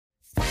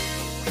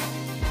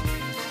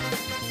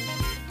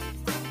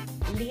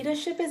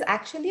leadership is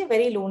actually a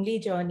very lonely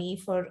journey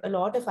for a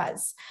lot of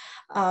us.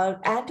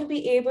 And to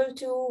be able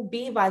to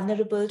be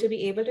vulnerable, to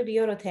be able to be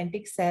your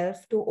authentic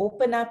self, to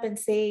open up and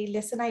say,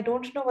 listen, I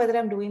don't know whether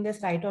I'm doing this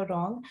right or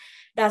wrong,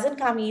 doesn't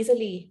come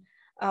easily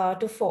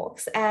to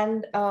folks.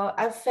 And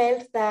I've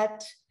felt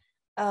that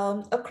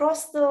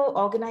across the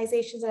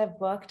organizations I've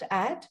worked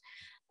at,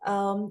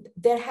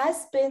 there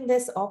has been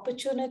this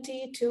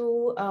opportunity to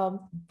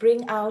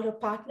bring out a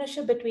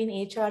partnership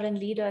between HR and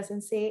leaders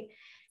and say,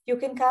 you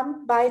can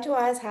come by to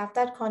us, have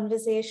that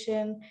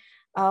conversation,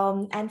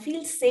 and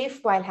feel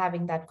safe while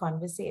having that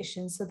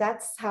conversation. So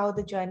that's how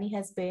the journey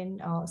has been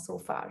so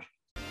far.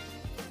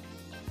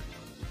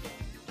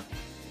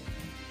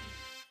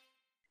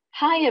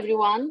 Hi,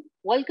 everyone.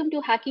 Welcome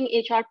to Hacking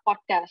HR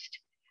podcast.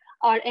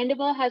 Our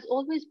endeavor has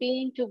always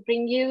been to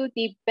bring you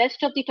the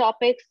best of the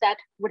topics that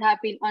would have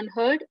been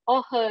unheard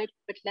or heard,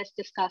 but less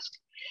discussed.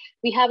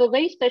 We have a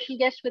very special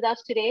guest with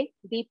us today,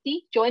 Deepti,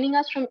 joining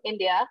us from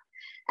India.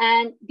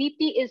 And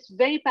Deepti is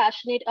very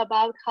passionate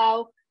about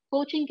how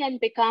coaching can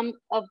become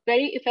a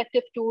very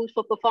effective tool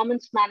for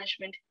performance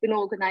management in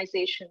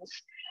organizations.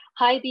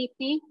 Hi,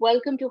 Deepti.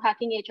 Welcome to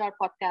Hacking HR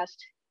podcast.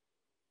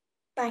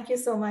 Thank you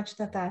so much,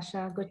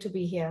 Natasha. Good to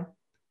be here.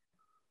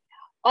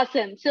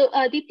 Awesome. So,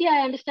 Deepti,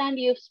 I understand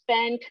you've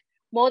spent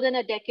more than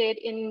a decade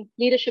in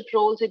leadership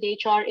roles in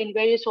HR in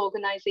various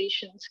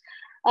organizations.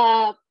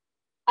 I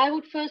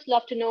would first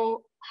love to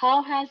know,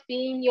 how has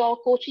been your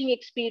coaching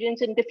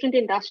experience in different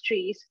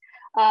industries,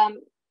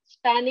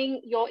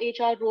 spanning your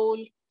HR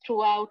role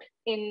throughout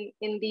in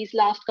these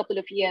last couple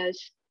of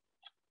years?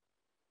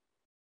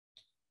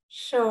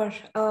 Sure.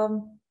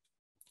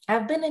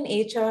 I've been in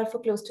HR for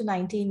close to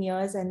 19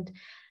 years, and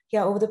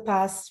over the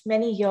past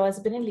many years,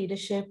 been in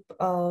leadership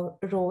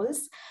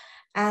roles.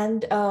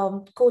 And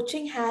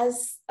coaching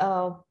has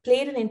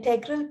played an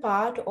integral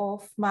part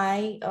of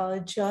my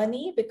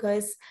journey,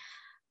 because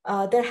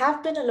there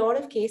have been a lot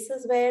of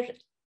cases where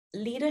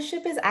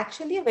leadership is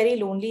actually a very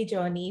lonely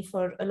journey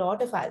for a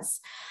lot of us.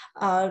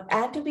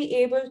 And to be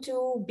able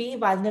to be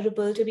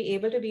vulnerable, to be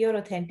able to be your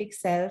authentic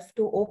self,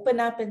 to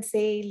open up and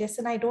say,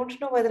 listen, I don't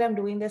know whether I'm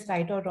doing this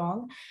right or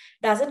wrong,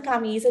 doesn't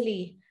come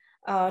easily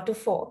to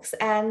folks.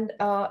 And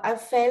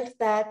I've felt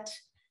that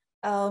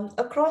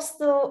across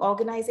the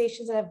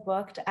organizations I've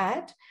worked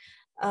at,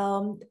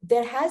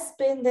 there has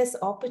been this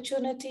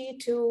opportunity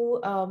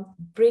to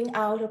bring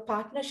out a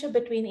partnership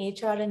between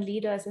HR and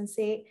leaders and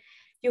say,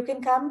 you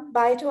can come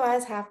by to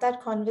us, have that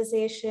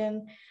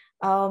conversation,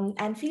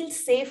 and feel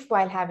safe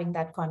while having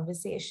that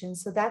conversation.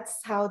 So that's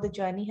how the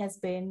journey has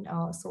been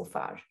so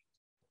far.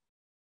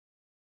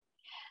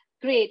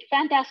 Great,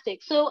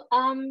 fantastic. So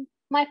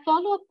my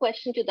follow-up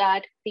question to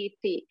that,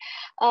 Deepti,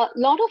 a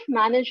lot of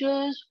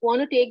managers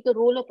want to take the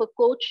role of a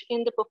coach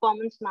in the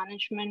performance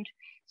management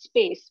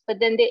space, but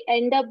then they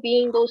end up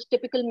being those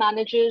typical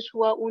managers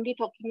who are only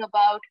talking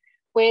about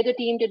where the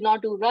team did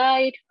not do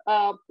right,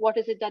 what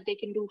is it that they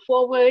can do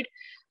forward.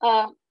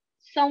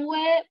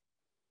 Somewhere,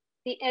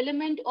 the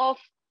element of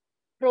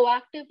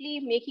proactively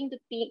making the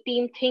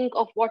team think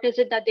of what is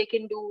it that they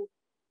can do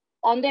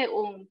on their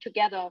own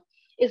together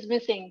is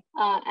missing.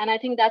 And I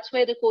think that's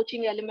where the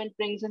coaching element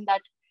brings in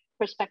that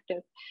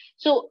perspective.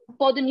 So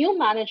for the new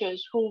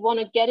managers who want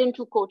to get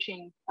into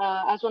coaching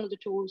as one of the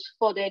tools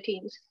for their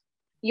teams,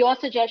 your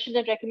suggestion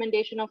and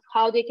recommendation of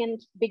how they can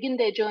begin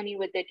their journey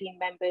with their team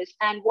members,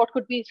 and what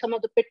could be some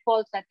of the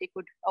pitfalls that they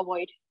could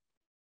avoid?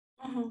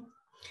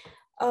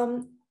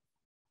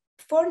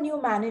 For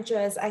new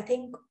managers, I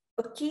think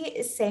a key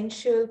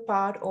essential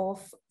part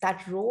of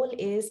that role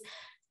is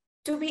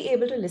to be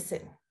able to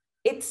listen.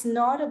 It's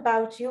not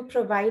about you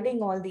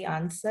providing all the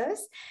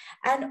answers.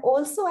 And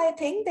also, I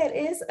think there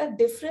is a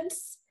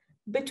difference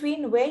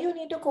between where you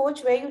need to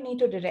coach, where you need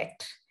to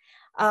direct.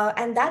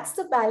 And that's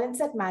the balance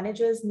that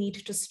managers need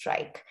to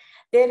strike.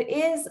 There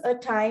is a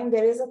time,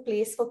 there is a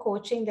place for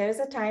coaching, there is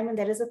a time and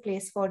there is a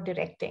place for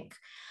directing.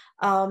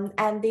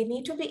 And they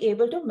need to be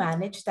able to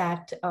manage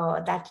that,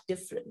 that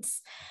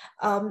difference.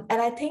 And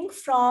I think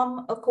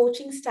from a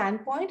coaching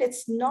standpoint,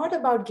 it's not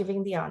about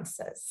giving the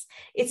answers.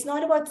 It's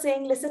not about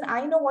saying, listen,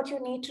 I know what you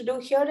need to do.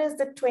 Here is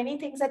the 20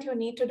 things that you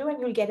need to do and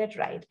you'll get it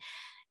right.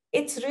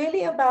 It's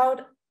really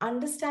about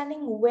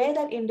understanding where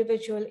that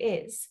individual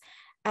is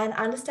and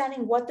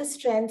understanding what the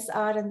strengths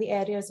are and the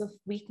areas of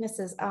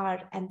weaknesses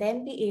are, and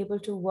then be able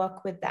to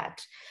work with that.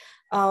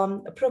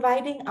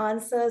 Providing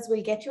answers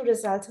will get you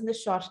results in the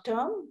short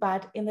term,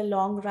 but in the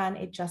long run,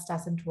 it just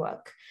doesn't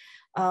work.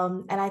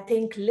 And I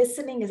think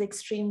listening is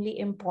extremely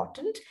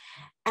important,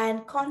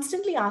 and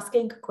constantly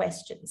asking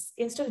questions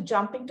instead of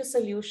jumping to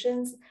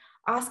solutions.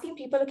 Asking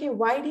people, okay,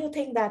 why do you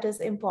think that is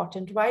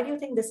important? Why do you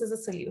think this is a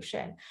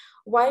solution?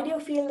 Why do you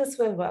feel this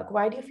will work?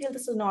 Why do you feel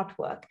this will not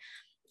work?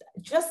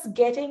 Just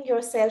getting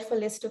yourself a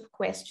list of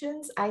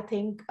questions, I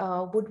think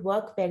would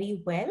work very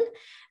well.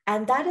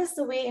 And that is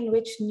the way in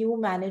which new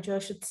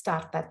managers should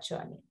start that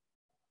journey.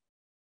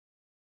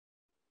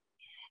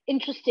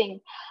 Interesting.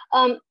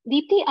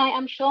 Deepti, I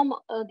am sure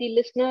the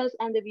listeners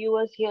and the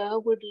viewers here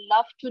would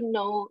love to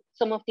know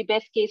some of the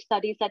best case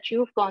studies that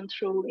you've gone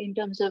through in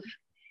terms of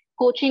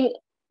coaching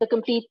the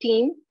complete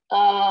team,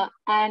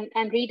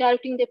 and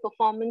redirecting their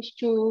performance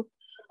to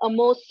a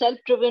more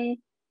self-driven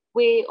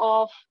way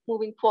of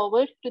moving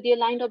forward to the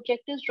aligned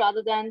objectives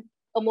rather than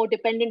a more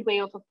dependent way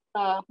of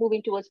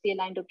moving towards the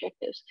aligned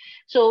objectives.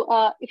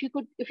 So if you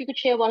could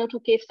share one or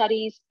two case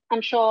studies,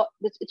 I'm sure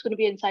it's going to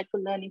be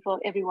insightful learning for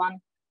everyone.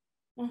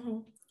 Mm-hmm.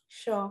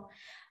 Sure.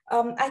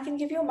 I can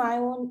give you my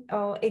own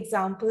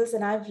examples,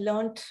 and I've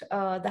learned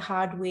the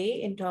hard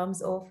way in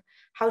terms of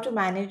how to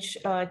manage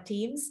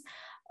teams.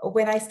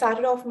 When I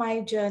started off my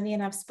journey,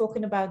 and I've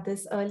spoken about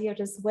this earlier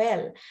as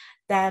well,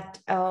 that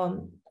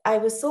I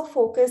was so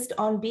focused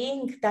on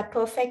being that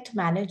perfect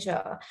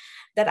manager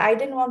that I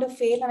didn't want to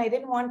fail, and I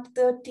didn't want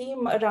the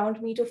team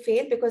around me to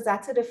fail, because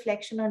that's a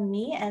reflection on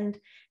me, and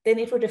then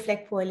it would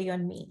reflect poorly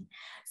on me.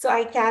 So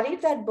I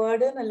carried that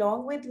burden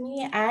along with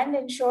me and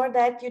ensured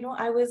that,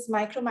 I was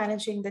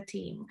micromanaging the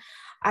team.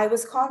 I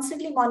was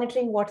constantly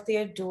monitoring what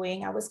they're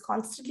doing. I was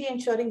constantly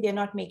ensuring they're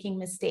not making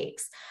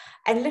mistakes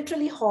and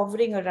literally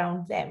hovering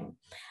around them.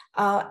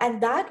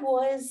 And that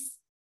was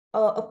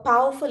a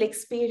powerful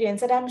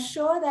experience. And I'm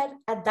sure that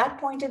at that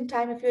point in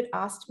time, if you had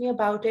asked me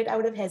about it, I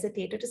would have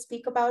hesitated to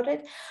speak about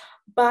it.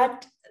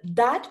 But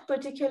that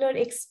particular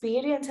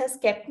experience has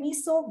kept me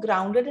so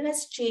grounded and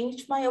has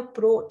changed my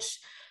approach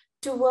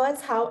towards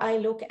how I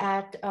look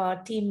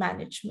at team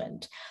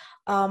management.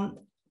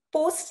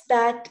 Post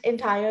that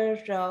entire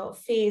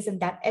phase and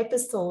that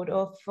episode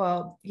of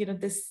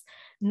this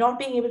not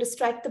being able to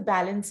strike the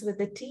balance with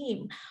the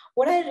team,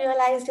 what I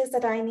realized is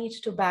that I need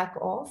to back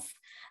off.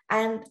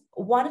 And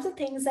one of the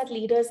things that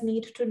leaders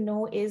need to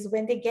know is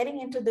when they're getting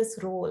into this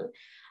role,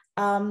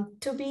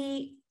 to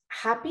be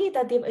happy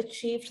that they've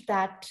achieved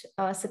that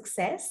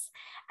success,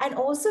 and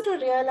also to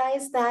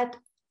realize that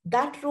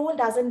that role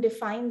doesn't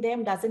define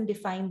them, doesn't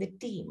define the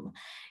team.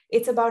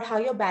 It's about how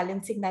you're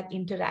balancing that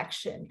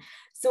interaction.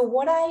 So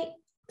what I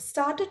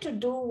started to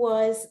do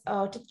was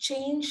to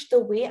change the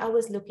way I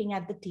was looking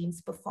at the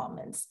team's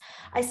performance.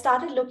 I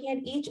started looking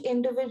at each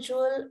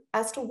individual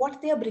as to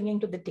what they are bringing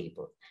to the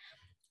table,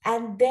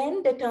 and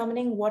then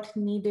determining what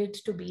needed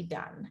to be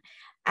done.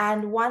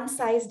 And one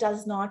size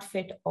does not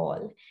fit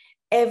all.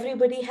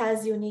 Everybody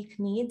has unique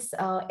needs.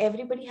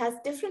 Everybody has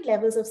different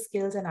levels of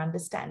skills and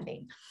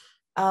understanding.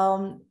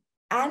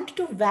 And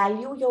to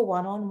value your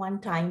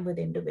one-on-one time with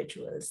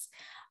individuals.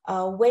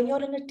 When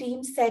you're in a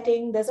team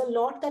setting, there's a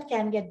lot that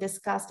can get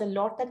discussed, a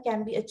lot that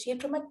can be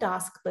achieved from a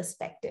task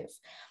perspective.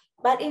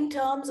 But in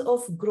terms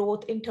of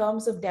growth, in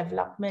terms of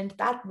development,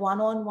 that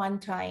one-on-one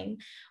time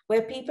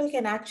where people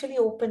can actually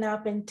open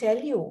up and tell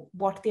you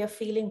what they're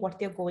feeling, what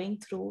they're going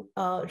through,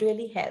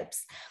 really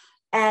helps.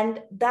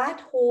 And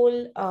that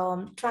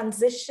whole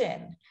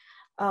transition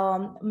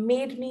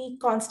made me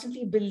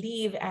constantly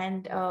believe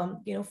and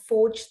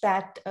forge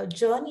that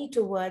journey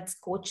towards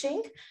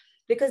coaching,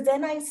 because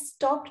then I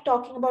stopped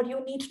talking about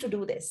you need to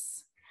do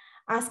this,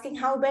 asking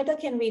how better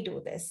can we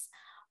do this,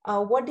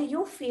 what do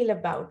you feel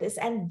about this,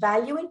 and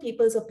valuing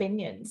people's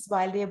opinions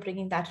while they're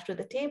bringing that to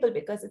the table,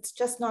 because it's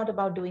just not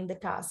about doing the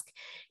task,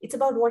 it's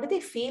about what do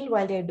they feel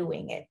while they're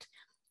doing it.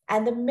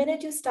 And the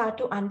minute you start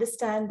to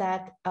understand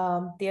that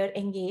they're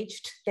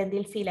engaged, then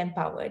they'll feel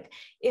empowered.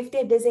 If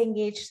they're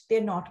disengaged,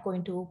 they're not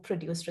going to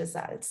produce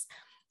results.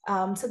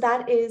 So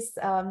that is,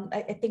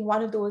 I think,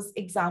 one of those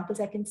examples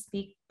I can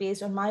speak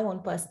based on my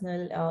own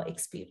personal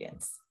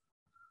experience.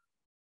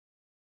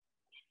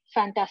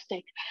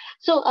 Fantastic.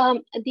 So,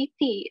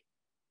 Deepti,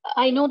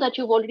 I know that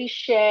you've already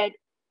shared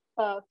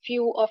a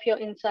few of your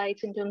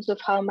insights in terms of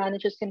how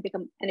managers can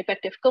become an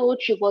effective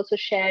coach. You've also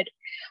shared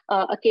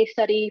a case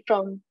study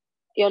from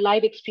your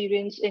live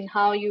experience in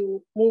how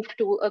you moved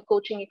to a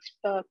coaching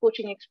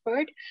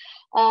expert.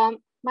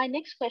 My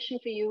next question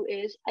for you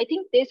is, I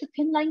think there's a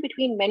thin line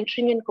between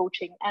mentoring and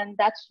coaching, and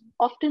that's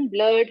often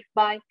blurred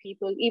by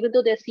people, even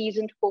though they're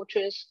seasoned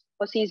coaches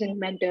or seasoned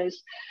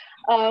mentors.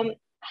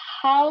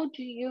 How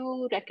do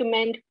you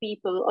recommend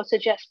people or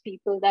suggest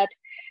people that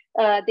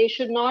they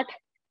should not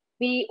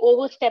be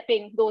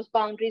overstepping those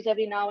boundaries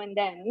every now and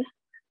then,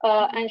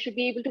 and should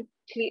be able to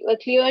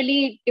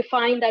clearly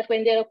define that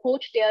when they're a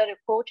coach, they are a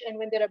coach, and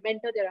when they're a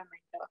mentor, they're a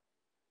mentor?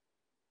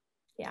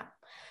 Yeah.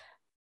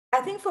 I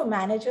think for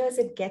managers,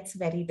 it gets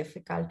very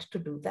difficult to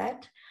do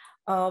that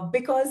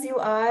because you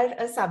are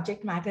a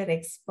subject matter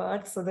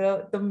expert. So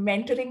the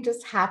mentoring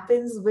just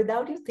happens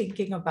without you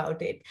thinking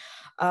about it.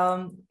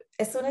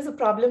 As soon as a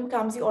problem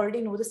comes, you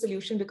already know the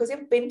solution because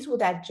you've been through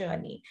that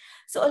journey.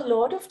 So a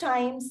lot of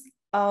times,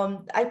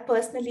 I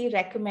personally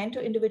recommend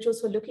to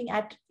individuals who are looking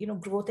at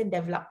growth and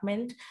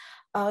development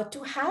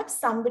to have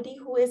somebody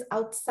who is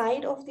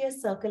outside of their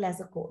circle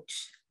as a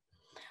coach,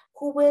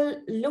 who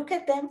will look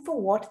at them for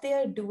what they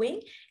are doing.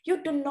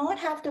 You do not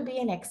have to be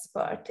an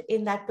expert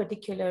in that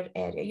particular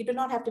area. You do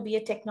not have to be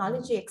a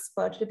technology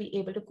expert to be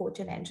able to coach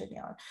an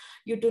engineer.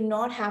 You do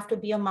not have to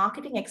be a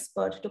marketing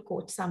expert to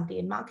coach somebody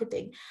in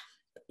marketing.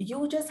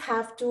 You just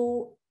have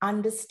to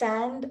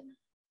understand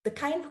the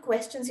kind of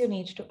questions you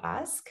need to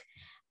ask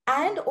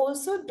and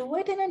also do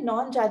it in a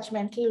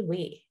non-judgmental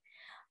way.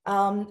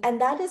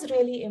 And that is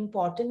really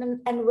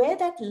important. And where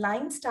that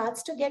line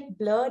starts to get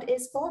blurred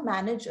is for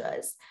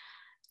managers.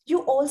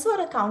 You also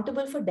are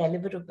accountable for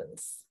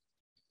deliverables.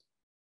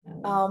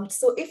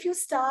 So if you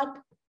start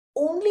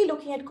only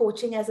looking at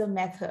coaching as a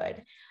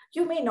method,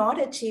 you may not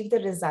achieve the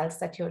results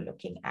that you're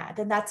looking at.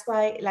 And that's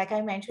why, like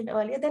I mentioned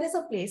earlier, there is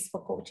a place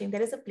for coaching,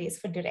 there is a place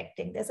for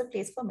directing, there's a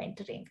place for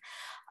mentoring.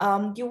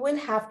 You will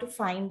have to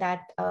find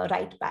that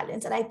right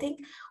balance. And I think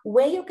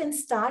where you can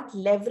start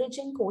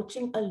leveraging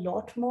coaching a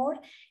lot more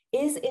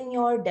is in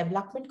your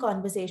development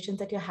conversations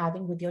that you're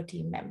having with your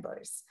team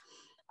members.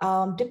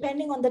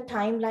 Depending on the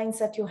timelines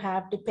that you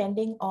have,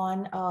 depending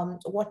on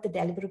what the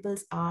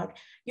deliverables are,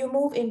 you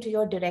move into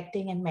your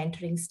directing and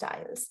mentoring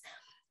styles.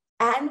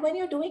 And when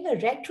you're doing a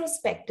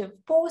retrospective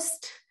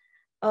post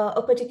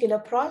a particular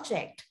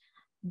project,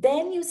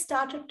 then you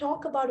start to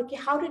talk about, okay,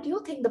 how did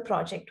you think the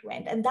project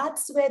went? And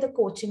that's where the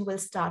coaching will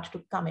start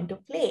to come into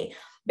play,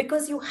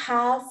 because you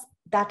have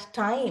that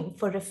time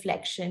for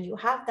reflection. You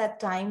have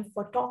that time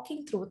for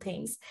talking through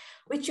things,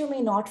 which you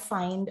may not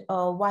find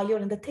while you're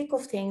in the thick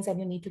of things and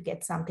you need to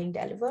get something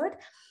delivered.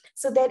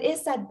 So there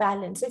is that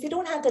balance. If you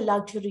don't have the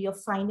luxury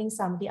of finding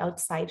somebody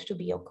outside to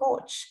be your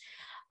coach,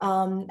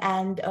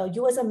 and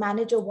you as a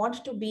manager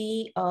want to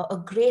be a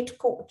great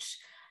coach,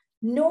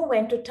 know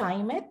when to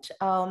time it,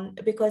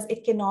 because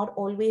it cannot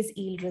always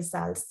yield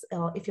results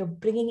if you're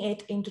bringing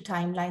it into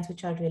timelines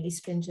which are really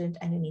stringent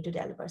and you need to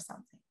deliver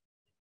something.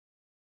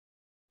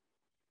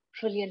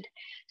 Brilliant.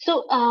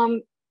 So a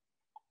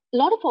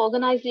lot of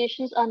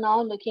organizations are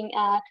now looking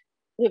at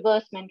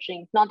reverse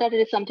mentoring. Not that it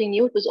is something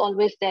new, it was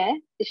always there.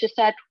 It's just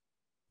that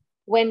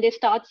when they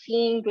start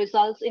seeing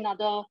results in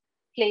other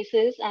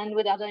places and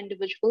with other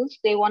individuals,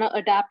 they want to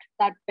adapt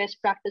that best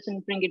practice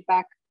and bring it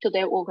back to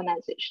their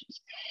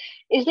organizations.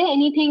 Is there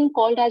anything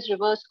called as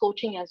reverse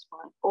coaching as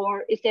well?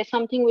 Or is there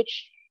something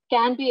which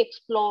can be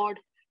explored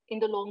in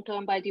the long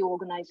term by the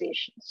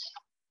organizations?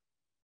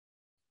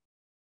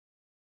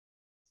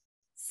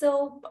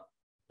 So,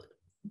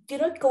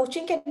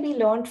 coaching can be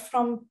learned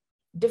from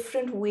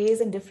different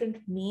ways and different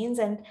means.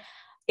 And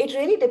it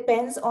really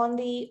depends on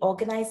the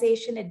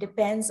organization. It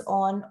depends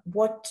on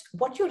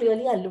what you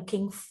really are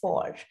looking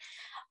for.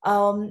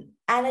 And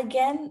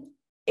again,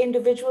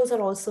 individuals are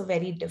also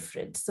very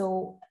different.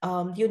 So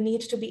you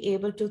need to be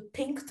able to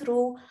think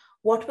through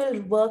what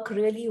will work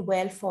really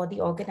well for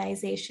the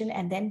organization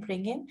and then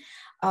bring in.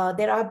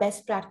 There are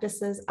best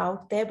practices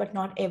out there, but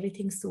not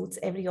everything suits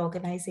every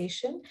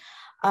organization.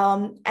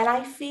 And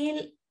I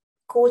feel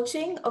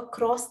coaching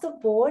across the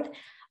board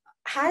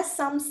has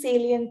some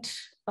salient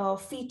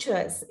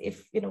features,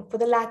 if for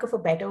the lack of a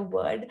better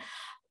word,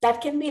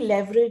 that can be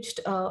leveraged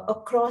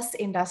across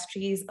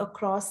industries,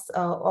 across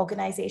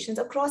organizations,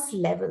 across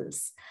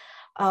levels.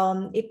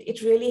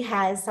 It really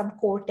has some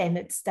core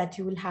tenets that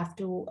you will have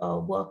to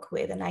work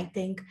with, and I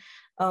think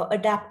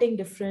adapting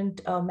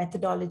different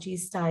methodology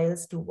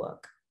styles to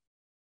work.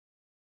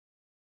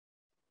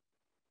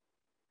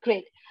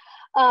 Great.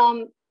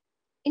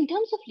 In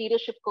terms of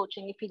leadership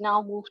coaching, if we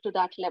now move to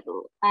that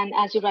level, and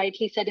as you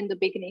rightly said in the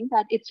beginning,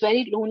 that it's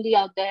very lonely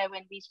out there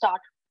when we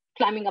start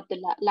climbing up the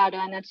ladder,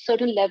 and at a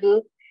certain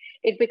level,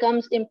 it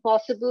becomes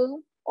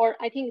impossible. Or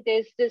I think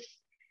there's this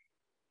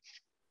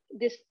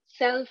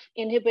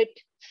self-inhibit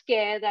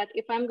scare that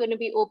if I'm going to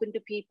be open to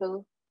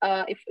people,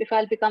 if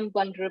I'll become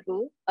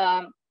vulnerable,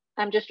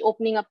 I'm just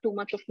opening up too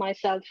much of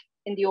myself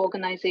in the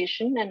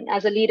organization. And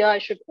as a leader, I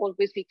should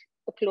always be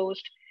a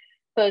closed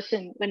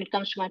person when it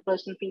comes to my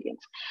personal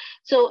feelings.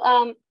 So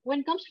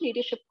when it comes to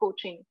leadership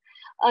coaching,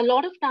 a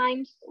lot of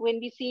times when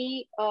we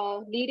see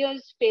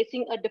leaders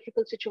facing a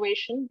difficult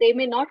situation, they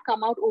may not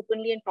come out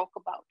openly and talk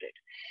about it.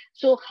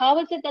 So how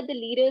is it that the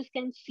leaders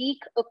can seek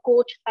a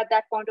coach at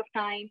that point of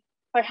time,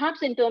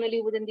 perhaps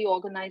internally within the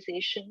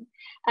organization,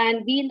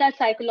 and be in that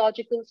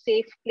psychological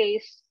safe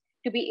place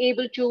to be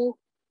able to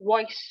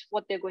voice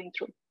what they're going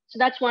through? So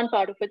that's one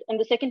part of it. And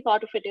the second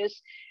part of it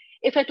is,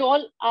 if at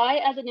all I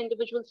as an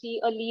individual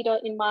see a leader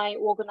in my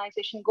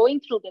organization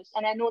going through this,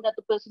 and I know that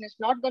the person is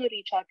not going to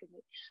reach out to me,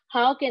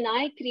 how can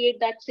I create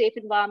that safe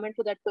environment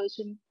for that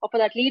person or for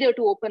that leader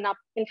to open up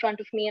in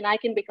front of me, and I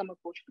can become a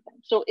coach for them?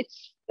 So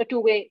it's a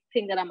two-way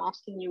thing that I'm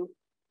asking you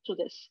through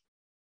this.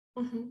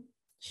 Mm-hmm.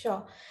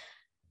 Sure.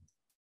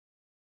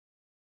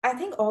 I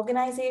think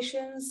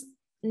organizations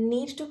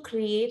need to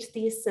create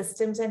these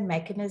systems and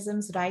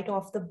mechanisms right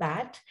off the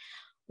bat,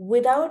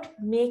 without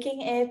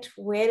making it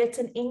where it's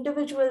an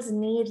individual's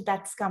need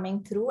that's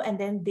coming through and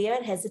then they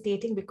are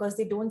hesitating because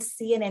they don't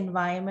see an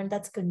environment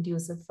that's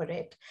conducive for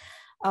it.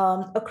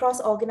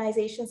 Across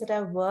organizations that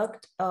I've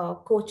worked,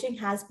 coaching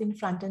has been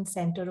front and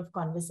center of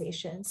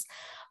conversations.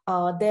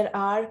 There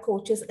are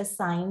coaches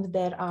assigned,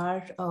 there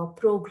are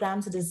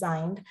programs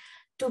designed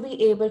to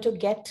be able to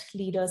get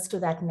leaders to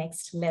that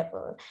next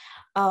level.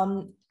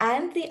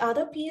 And the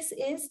other piece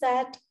is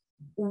that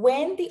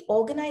when the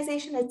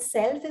organization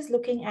itself is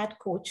looking at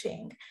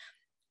coaching,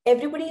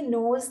 everybody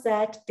knows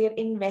that they're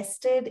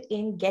invested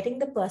in getting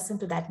the person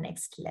to that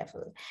next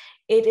level.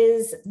 It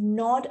is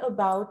not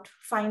about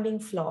finding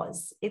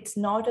flaws. It's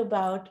not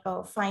about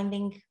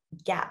finding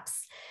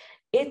gaps.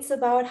 It's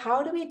about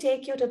how do we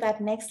take you to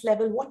that next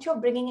level? What you're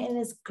bringing in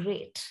is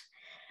great.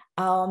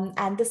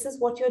 And this is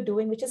what you're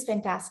doing, which is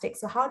fantastic.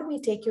 So how do we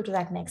take you to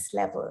that next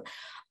level?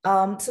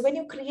 So when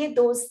you create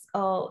those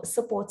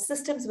support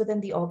systems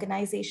within the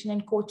organization,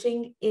 and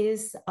coaching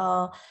is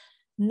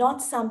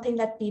not something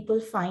that people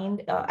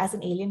find as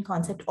an alien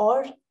concept,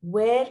 or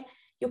where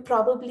you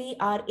probably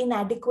are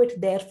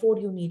inadequate, therefore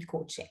you need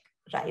coaching,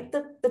 right?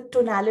 The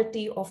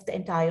tonality of the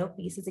entire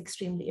piece is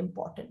extremely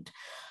important.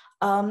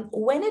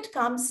 When it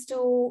comes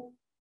to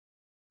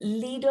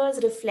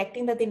leaders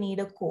reflecting that they need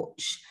a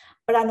coach,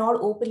 but are not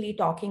openly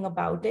talking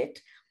about it,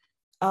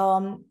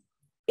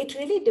 it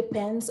really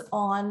depends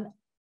on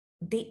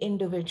the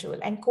individual.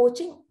 And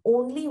coaching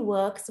only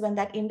works when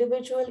that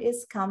individual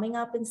is coming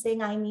up and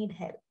saying, I need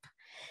help.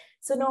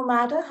 So no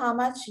matter how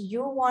much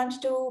you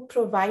want to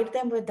provide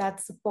them with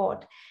that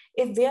support,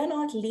 if they're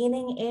not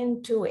leaning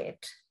into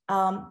it,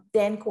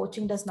 then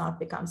coaching does not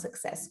become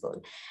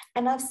successful.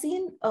 And I've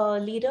seen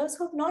leaders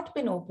who have not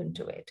been open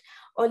to it,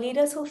 or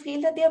leaders who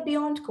feel that they're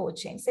beyond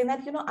coaching, saying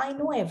that, I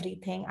know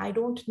everything, I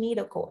don't need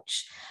a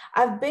coach.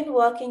 I've been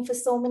working for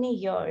so many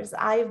years.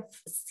 I've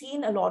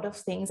seen a lot of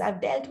things.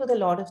 I've dealt with a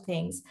lot of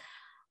things.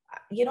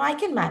 I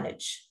can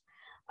manage.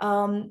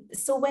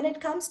 So when it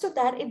comes to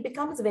that, it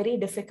becomes very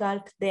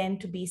difficult then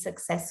to be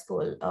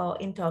successful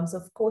in terms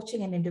of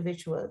coaching an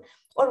individual,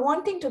 or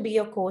wanting to be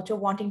a coach, or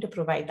wanting to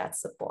provide that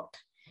support.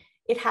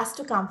 It has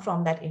to come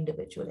from that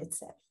individual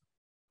itself.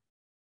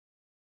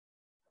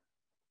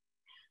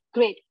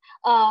 Great.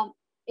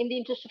 In the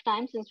interest of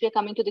time, since we're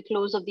coming to the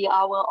close of the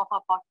hour of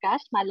our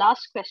podcast, my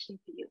last question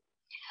for you.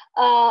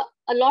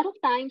 A lot of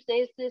times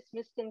there's this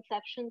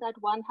misconception that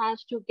one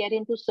has to get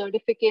into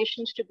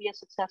certifications to be a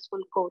successful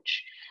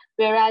coach.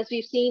 Whereas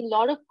we've seen a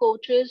lot of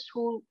coaches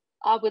who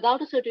are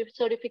without a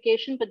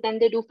certification, but then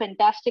they do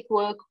fantastic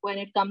work when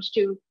it comes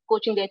to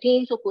coaching their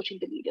teams or coaching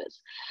the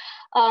leaders.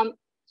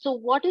 So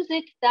what is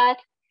it that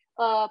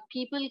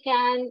people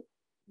can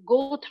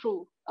go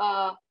through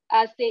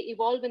as they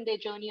evolve in their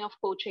journey of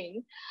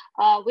coaching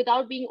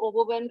without being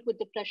overwhelmed with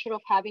the pressure of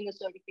having a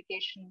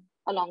certification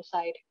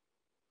alongside?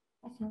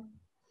 Mm-hmm.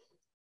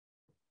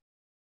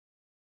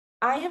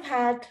 I have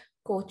had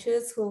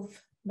coaches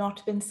who've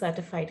not been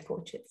certified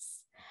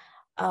coaches.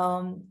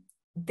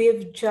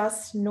 They've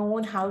just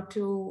known how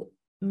to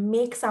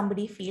make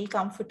somebody feel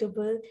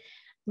comfortable,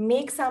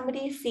 make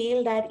somebody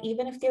feel that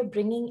even if they're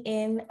bringing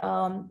in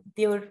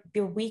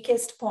their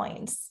weakest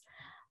points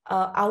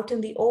out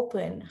in the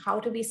open, how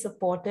to be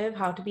supportive,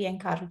 how to be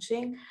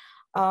encouraging,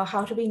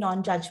 how to be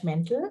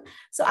non-judgmental.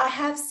 So I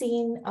have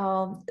seen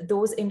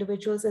those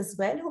individuals as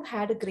well who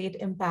had a great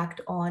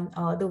impact on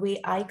the way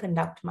I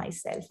conduct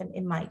myself and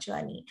in my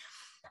journey.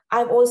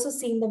 I've also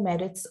seen the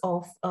merits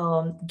of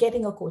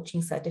getting a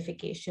coaching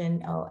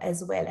certification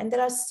as well. And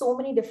there are so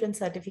many different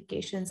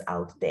certifications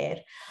out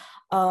there.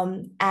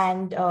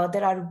 And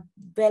there are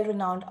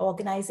well-renowned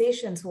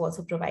organizations who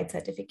also provide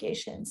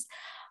certifications.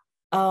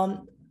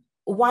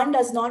 One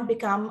does not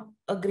become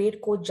a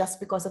great coach just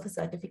because of a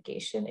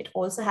certification. It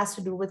also has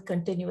to do with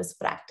continuous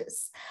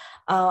practice.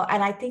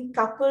 And I think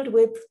coupled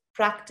with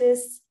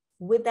practice,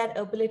 with that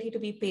ability to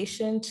be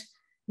patient,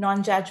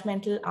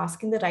 non-judgmental,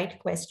 asking the right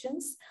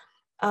questions,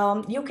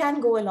 you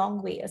can go a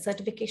long way. A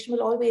certification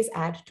will always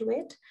add to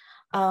it,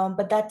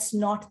 but that's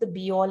not the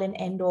be-all and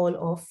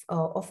end-all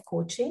of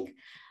coaching.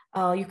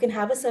 You can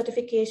have a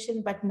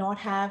certification but not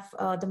have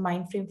the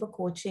mind frame for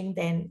coaching,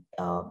 then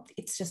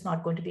it's just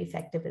not going to be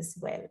effective as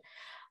well.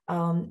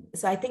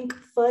 So I think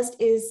first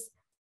is,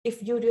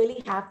 if you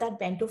really have that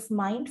bent of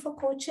mind for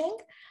coaching,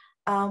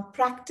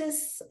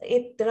 practice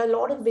it. There are a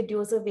lot of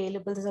videos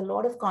available. There's a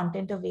lot of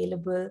content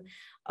available.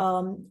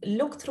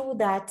 Look through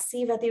that,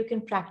 see whether you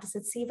can practice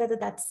it, see whether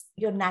that's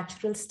your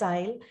natural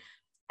style,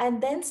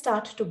 and then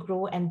start to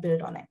grow and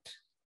build on it.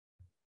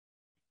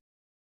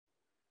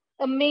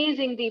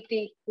 Amazing,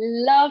 Deepti.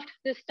 Loved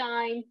this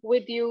time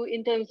with you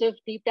in terms of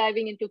deep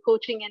diving into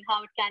coaching and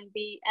how it can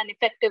be an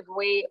effective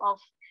way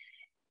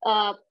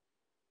of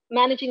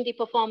managing the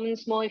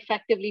performance more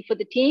effectively for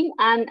the team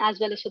and as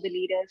well as for the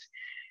leaders.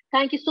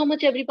 Thank you so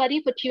much,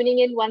 everybody, for tuning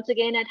in once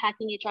again at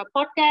Hacking HR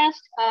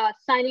Podcast.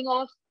 Signing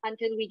off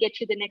until we get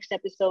you the next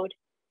episode.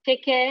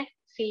 Take care.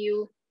 See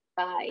you.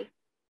 Bye.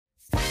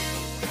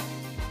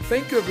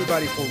 Thank you,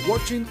 everybody, for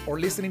watching or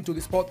listening to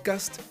this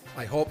podcast.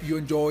 I hope you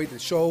enjoyed the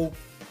show.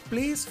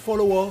 Please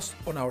follow us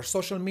on our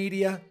social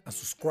media and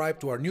subscribe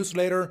to our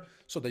newsletter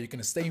so that you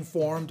can stay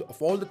informed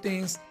of all the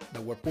things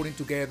that we're putting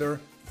together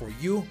for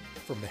you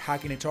from the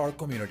Hacking HR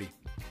community.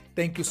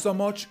 Thank you so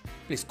much.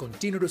 Please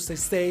continue to stay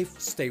safe,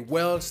 stay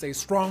well, stay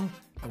strong,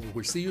 and we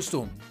will see you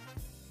soon.